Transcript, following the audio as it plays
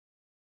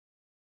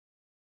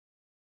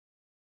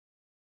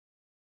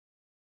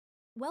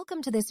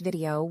Welcome to this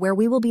video where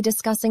we will be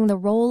discussing the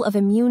role of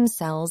immune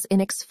cells in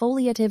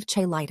exfoliative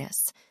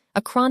cheilitis,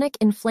 a chronic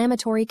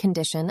inflammatory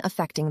condition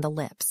affecting the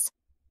lips.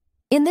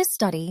 In this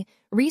study,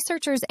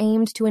 researchers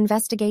aimed to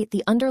investigate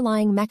the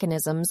underlying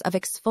mechanisms of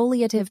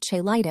exfoliative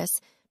cheilitis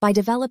by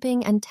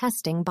developing and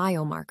testing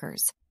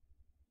biomarkers.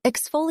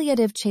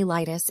 Exfoliative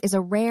cheilitis is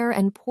a rare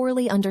and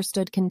poorly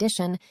understood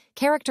condition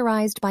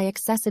characterized by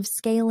excessive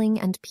scaling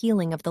and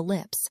peeling of the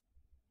lips.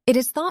 It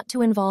is thought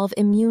to involve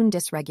immune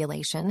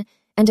dysregulation,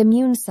 and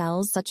immune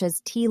cells such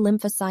as T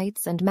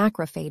lymphocytes and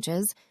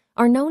macrophages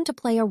are known to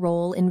play a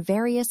role in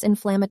various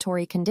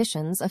inflammatory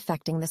conditions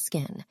affecting the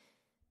skin.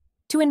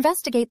 To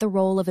investigate the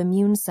role of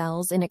immune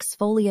cells in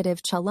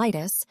exfoliative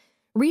cheilitis,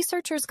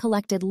 researchers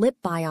collected lip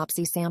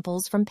biopsy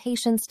samples from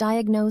patients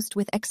diagnosed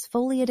with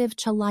exfoliative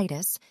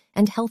cheilitis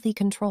and healthy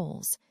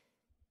controls.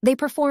 They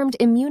performed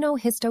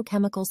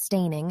immunohistochemical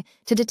staining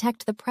to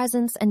detect the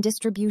presence and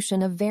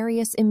distribution of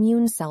various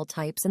immune cell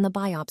types in the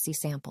biopsy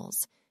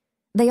samples.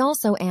 They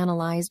also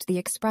analyzed the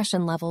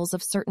expression levels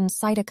of certain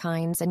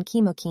cytokines and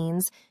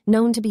chemokines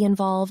known to be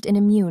involved in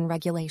immune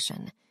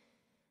regulation.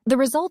 The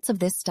results of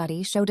this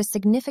study showed a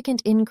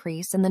significant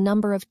increase in the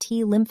number of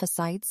T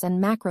lymphocytes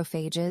and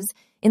macrophages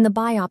in the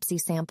biopsy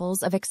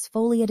samples of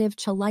exfoliative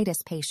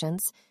cheilitis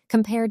patients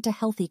compared to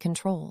healthy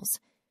controls.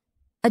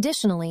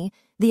 Additionally,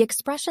 the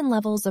expression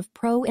levels of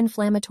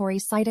pro-inflammatory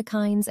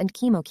cytokines and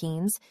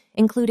chemokines,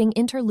 including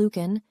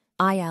interleukin,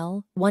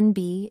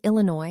 IL-1B,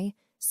 Illinois,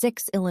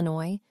 6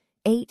 Illinois,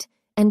 8,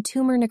 and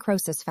tumor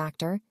necrosis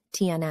factor,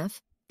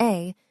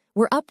 TNF-A,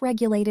 were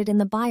upregulated in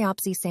the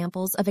biopsy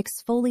samples of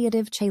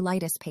exfoliative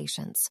cheilitis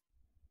patients.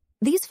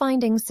 These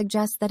findings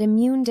suggest that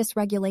immune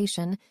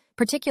dysregulation,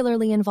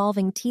 particularly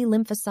involving T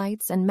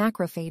lymphocytes and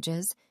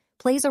macrophages,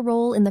 plays a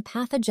role in the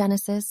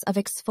pathogenesis of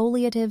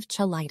exfoliative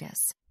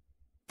cheilitis.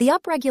 The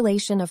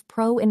upregulation of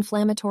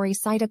pro-inflammatory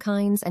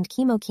cytokines and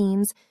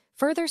chemokines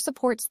further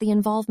supports the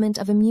involvement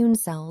of immune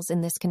cells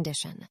in this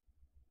condition.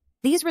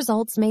 These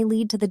results may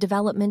lead to the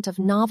development of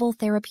novel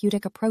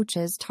therapeutic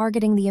approaches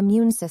targeting the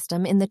immune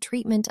system in the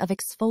treatment of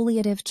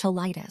exfoliative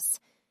cheilitis.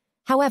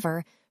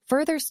 However,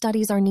 further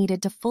studies are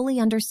needed to fully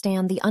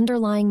understand the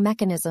underlying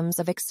mechanisms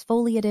of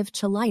exfoliative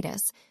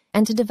cheilitis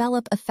and to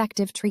develop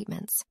effective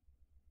treatments.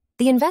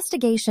 The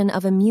investigation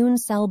of immune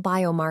cell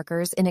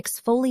biomarkers in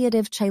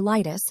exfoliative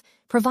cheilitis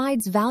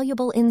provides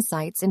valuable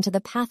insights into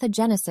the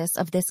pathogenesis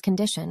of this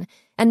condition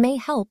and may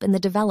help in the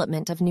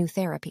development of new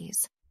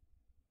therapies.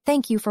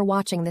 Thank you for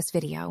watching this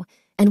video,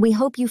 and we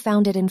hope you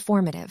found it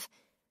informative.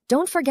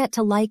 Don't forget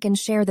to like and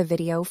share the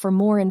video for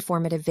more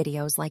informative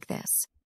videos like this.